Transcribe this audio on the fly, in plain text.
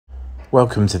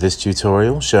Welcome to this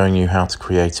tutorial showing you how to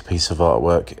create a piece of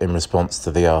artwork in response to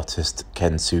the artist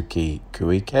Kensuke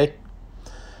Koike.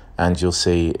 And you'll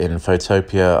see in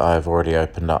Photopea I've already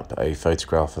opened up a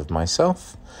photograph of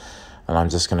myself, and I'm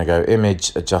just going to go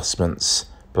Image Adjustments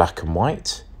Black and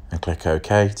White and click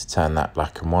OK to turn that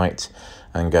black and white,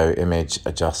 and go Image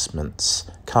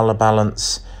Adjustments Color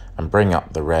Balance and bring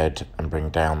up the red and bring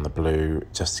down the blue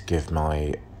just to give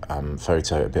my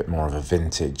photo a bit more of a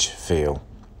vintage feel.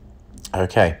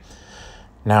 Okay,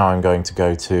 now I'm going to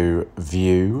go to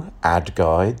View, Add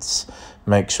Guides,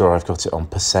 make sure I've got it on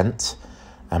 %,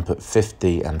 and put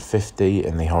 50 and 50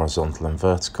 in the horizontal and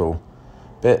vertical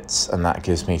bits, and that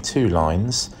gives me 2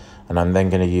 lines. And I'm then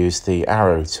going to use the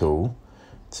arrow tool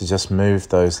to just move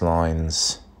those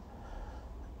lines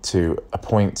to a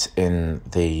point in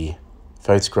the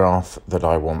photograph that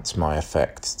I want my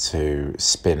effect to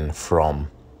spin from.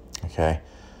 Okay,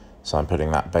 so I'm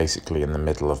putting that basically in the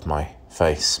middle of my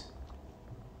face.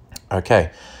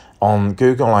 Okay, on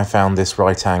Google I found this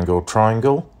right-angled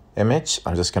triangle image.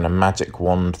 I'm just going to magic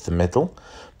wand the middle,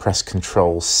 press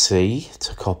Ctrl C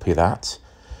to copy that,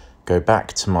 go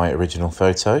back to my original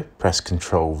photo, press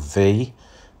Ctrl V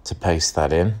to paste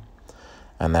that in,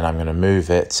 and then I'm going to move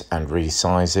it and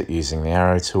resize it using the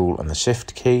arrow tool and the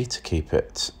Shift key to keep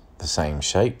it the same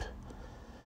shape,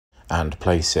 and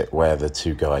place it where the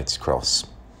 2 guides cross.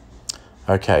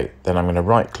 Okay, then I'm going to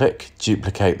right click,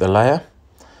 duplicate the layer,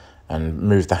 and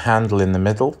move the handle in the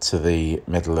middle to the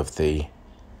middle of the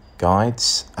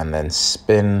guides, and then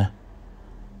spin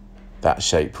that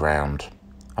shape round.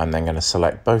 I'm then going to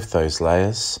select both those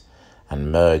layers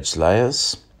and merge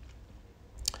layers.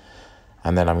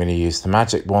 And then I'm going to use the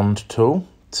magic wand tool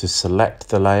to select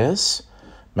the layers,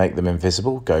 make them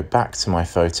invisible, go back to my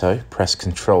photo, press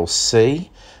Ctrl C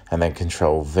and then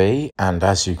Ctrl V, and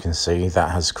as you can see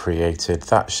that has created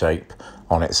that shape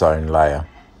on its own layer.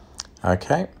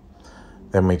 Okay,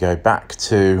 then we go back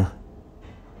to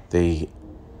the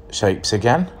shapes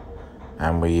again,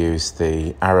 and we use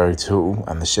the arrow tool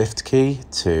and the Shift key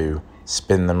to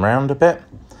spin them round a bit,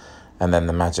 and then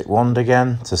the magic wand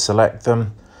again to select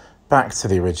them, back to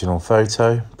the original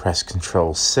photo, press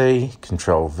Ctrl C,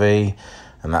 Ctrl V,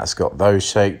 and that's got those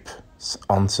shapes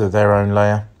onto their own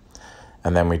layer.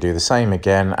 And then we do the same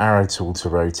again, arrow tool to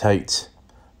rotate,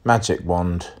 magic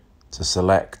wand to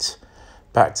select,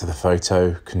 back to the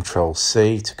photo, Ctrl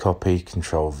C to copy,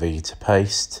 Ctrl V to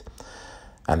paste,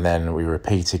 and then we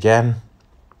repeat again,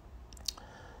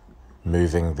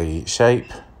 moving the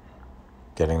shape,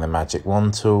 getting the magic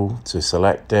wand tool to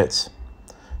select it,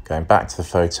 going back to the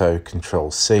photo,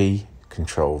 Ctrl C,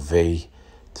 Ctrl V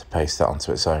to paste that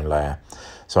onto its own layer.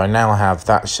 So I now have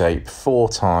that shape 4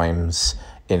 times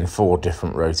in 4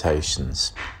 different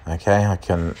rotations. Okay, I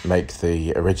can make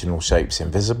the original shapes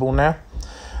invisible now,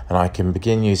 and I can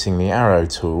begin using the arrow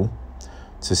tool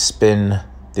to spin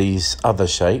these other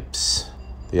shapes,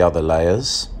 the other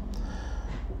layers,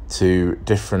 to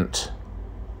different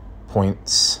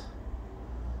points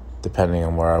depending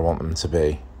on where I want them to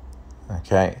be.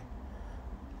 Okay,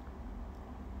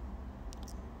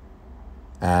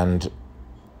 and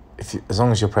as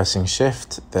long as you're pressing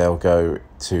Shift, they'll go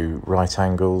to right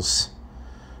angles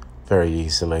very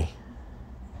easily.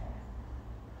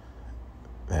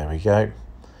 There we go.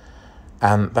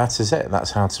 And that is it.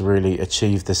 That's how to really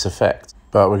achieve this effect.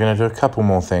 But we're going to do a couple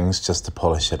more things just to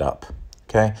polish it up.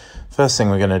 Okay, first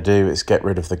thing we're going to do is get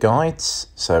rid of the guides.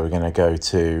 So we're going to go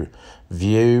to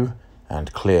View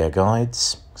and Clear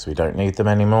Guides, because we don't need them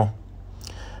anymore.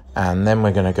 And then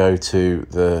we're going to go to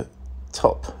the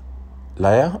top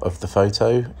layer of the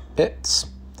photo bits,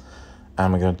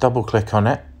 and we're going to double click on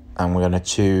it, and we're going to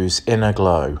choose Inner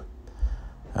Glow.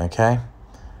 Okay,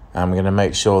 and we're going to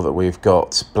make sure that we've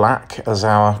got black as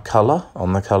our color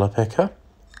on the color picker.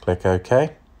 Click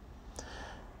OK,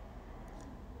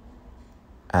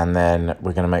 and then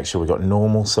we're going to make sure we've got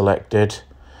normal selected,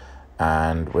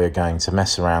 and we're going to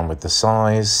mess around with the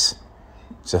size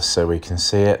just so we can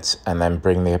see it, and then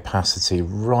bring the opacity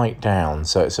right down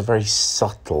so it's a very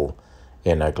subtle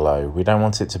inner glow. We don't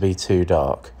want it to be too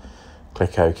dark.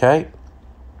 Click OK,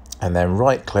 and then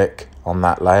right click on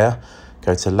that layer,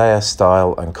 go to Layer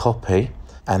Style and Copy,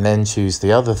 and then choose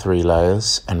the other 3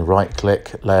 layers and right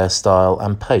click Layer Style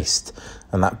and Paste,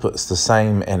 and that puts the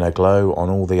same inner glow on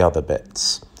all the other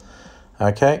bits.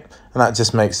 Okay, and that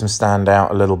just makes them stand out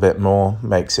a little bit more,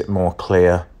 makes it more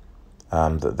clear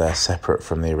that they're separate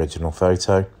from the original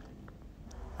photo.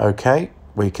 Okay,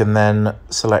 we can then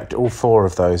select all 4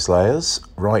 of those layers,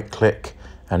 right click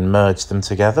and merge them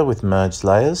together with merge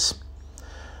layers,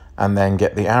 and then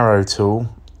get the arrow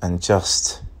tool and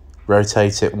just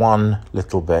rotate it one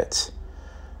little bit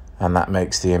and that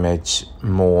makes the image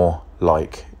more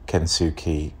like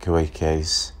Kensuke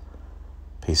Koike's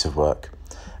piece of work.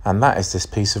 And that is this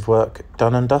piece of work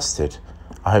done and dusted.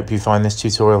 I hope you find this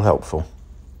tutorial helpful.